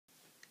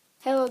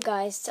Hello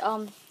guys,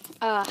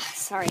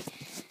 sorry.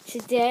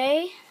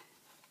 Today,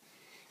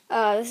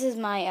 this is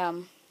my,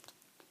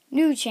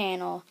 new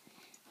channel.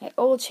 My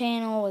old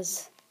channel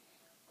was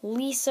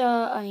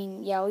Lisa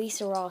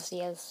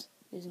Rossi. I was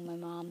using my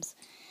mom's.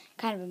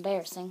 Kind of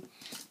embarrassing.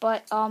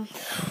 But,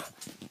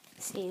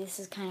 see, this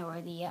is kind of where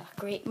the,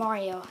 Great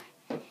Mario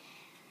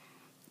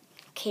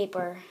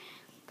caper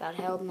got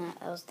held, and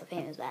that was the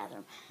famous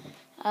bathroom.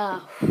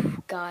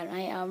 God,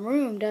 my,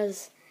 room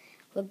does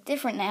look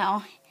different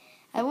now.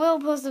 I will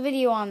post a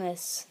video on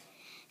this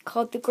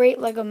called The Great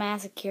Lego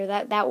Massacre.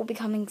 That will be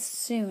coming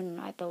soon,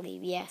 I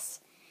believe, yes.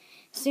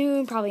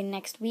 Soon, probably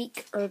next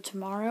week or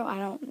tomorrow. I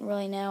don't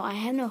really know. I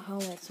have no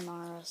homework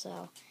tomorrow,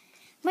 so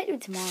might do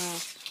it tomorrow.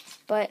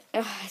 But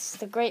it's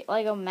The Great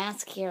Lego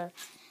Massacre.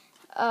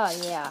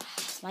 Yeah.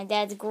 It's my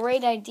dad's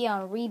great idea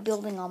on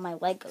rebuilding all my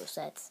Lego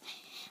sets.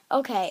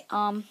 Okay,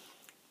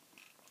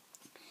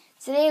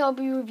 today I'll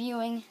be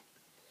reviewing,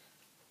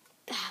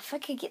 if I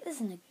could get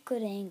this in a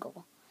good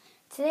angle.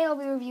 Today I'll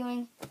be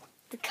reviewing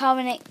the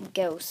Covenant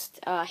Ghost,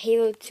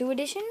 Halo 2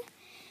 edition.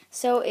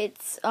 So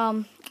it's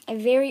a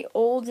very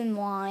old in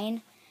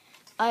line.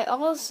 I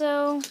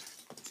also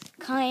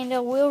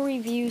kinda will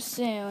review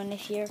soon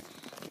if you're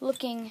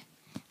looking.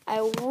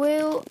 I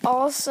will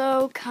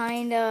also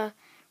kinda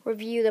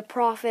review the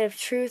Prophet of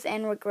Truth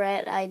and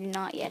Regret. I do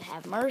not yet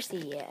have Mercy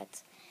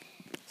yet.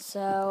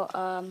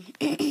 So,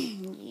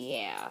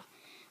 yeah.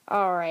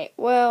 Alright,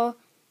 well,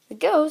 the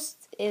Ghost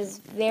is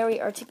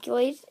very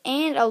articulated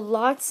and a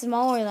lot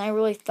smaller than I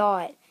really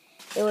thought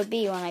it would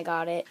be when I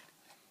got it.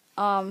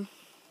 Thought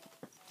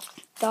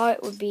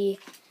it would be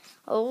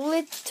a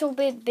little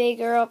bit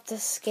bigger up to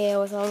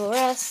scale with all the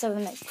rest of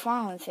the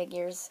McFarlane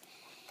figures.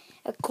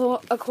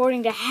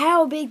 According to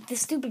how big the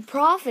stupid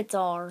prophets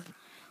are.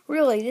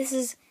 Really, this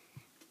is,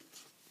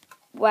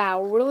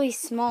 wow, really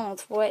small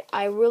to what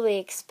I really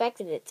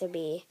expected it to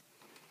be.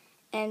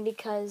 And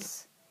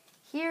because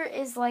here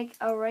is like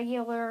a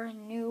regular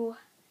new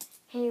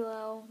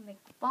Halo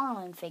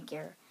McFarlane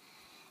figure,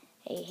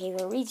 a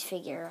Halo Reach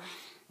figure,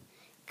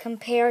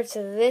 compared to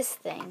this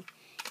thing.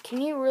 Can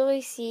you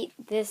really see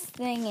this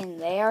thing in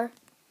there?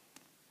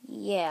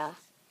 Yeah.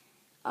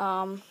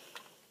 And,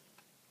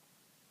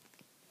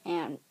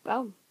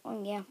 oh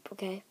yeah,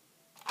 okay.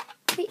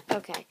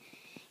 Okay.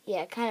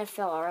 Yeah, it kind of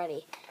fell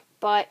already.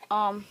 But,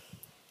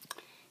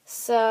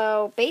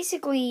 so,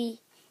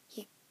 basically,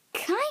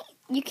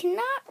 you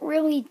cannot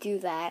really do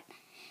that.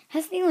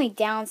 That's the only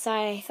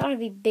downside. I thought it'd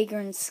be bigger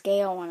in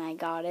scale when I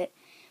got it.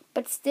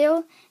 But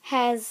still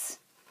has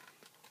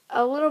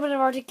a little bit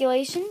of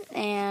articulation.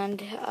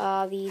 And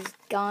these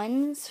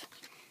guns,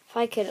 if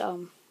I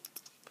could,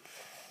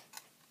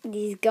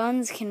 these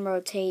guns can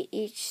rotate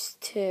each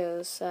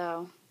two.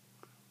 So,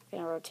 I'm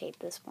going to rotate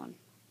this one.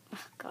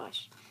 Oh,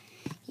 gosh.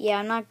 Yeah,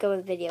 I'm not good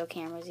with video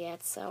cameras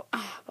yet. So,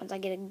 once I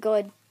get a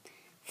good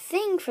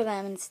thing for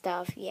them and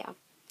stuff, yeah.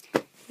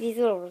 These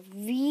little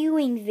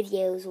reviewing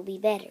videos will be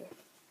better.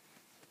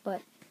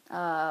 But,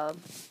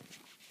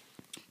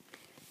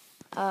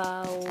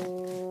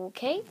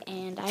 okay,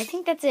 and I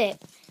think that's it.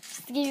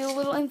 Just to give you a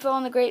little info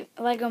on the Great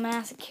Lego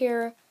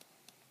Massacre.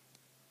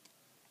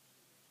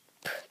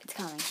 It's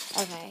coming.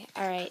 Okay,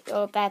 alright,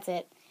 well, that's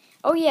it.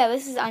 Oh yeah,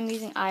 I'm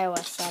using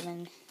iOS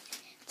 7.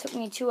 It took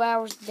me 2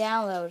 hours to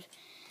download.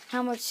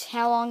 How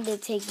long did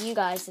it take you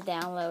guys to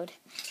download?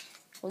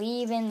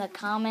 Leave in the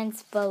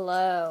comments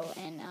below,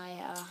 and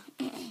I,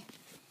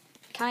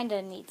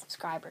 kinda need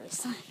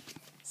subscribers.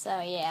 So,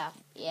 yeah.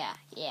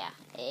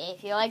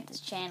 If you like this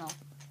channel,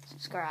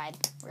 subscribe,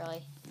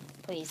 really.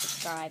 Please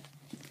subscribe.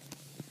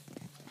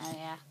 Oh,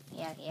 yeah.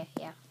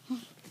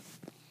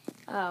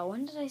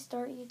 When did I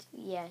start YouTube?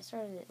 Yeah, I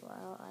started it,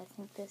 well, I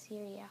think this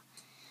year, yeah.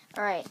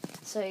 Alright,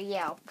 so,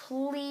 yeah,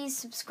 please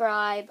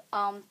subscribe.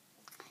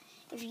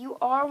 If you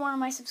are one of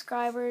my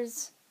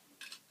subscribers,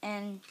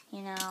 and,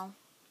 you know,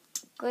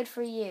 good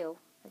for you.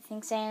 I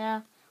think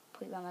Santa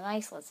put you on the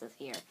nice list this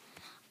year.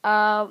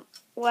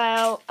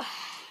 Well,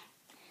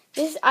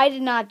 I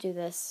did not do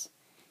this.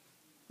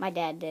 My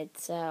dad did,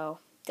 so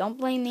don't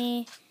blame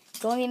me.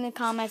 Don't leave in the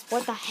comments,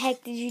 what the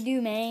heck did you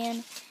do,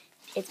 man?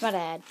 It's my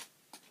dad.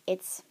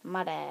 It's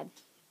my dad.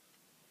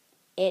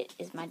 It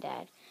is my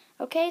dad.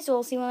 Okay, so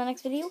we'll see you in the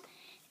next video.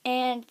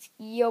 And,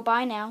 yo,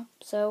 bye now.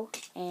 So,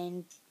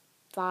 and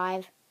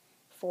 5,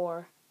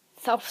 4,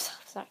 oh,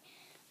 sorry.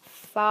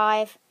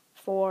 5,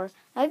 4,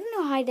 I don't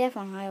know high def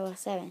on iOS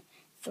 7.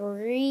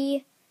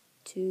 3,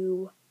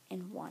 2,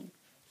 and 1.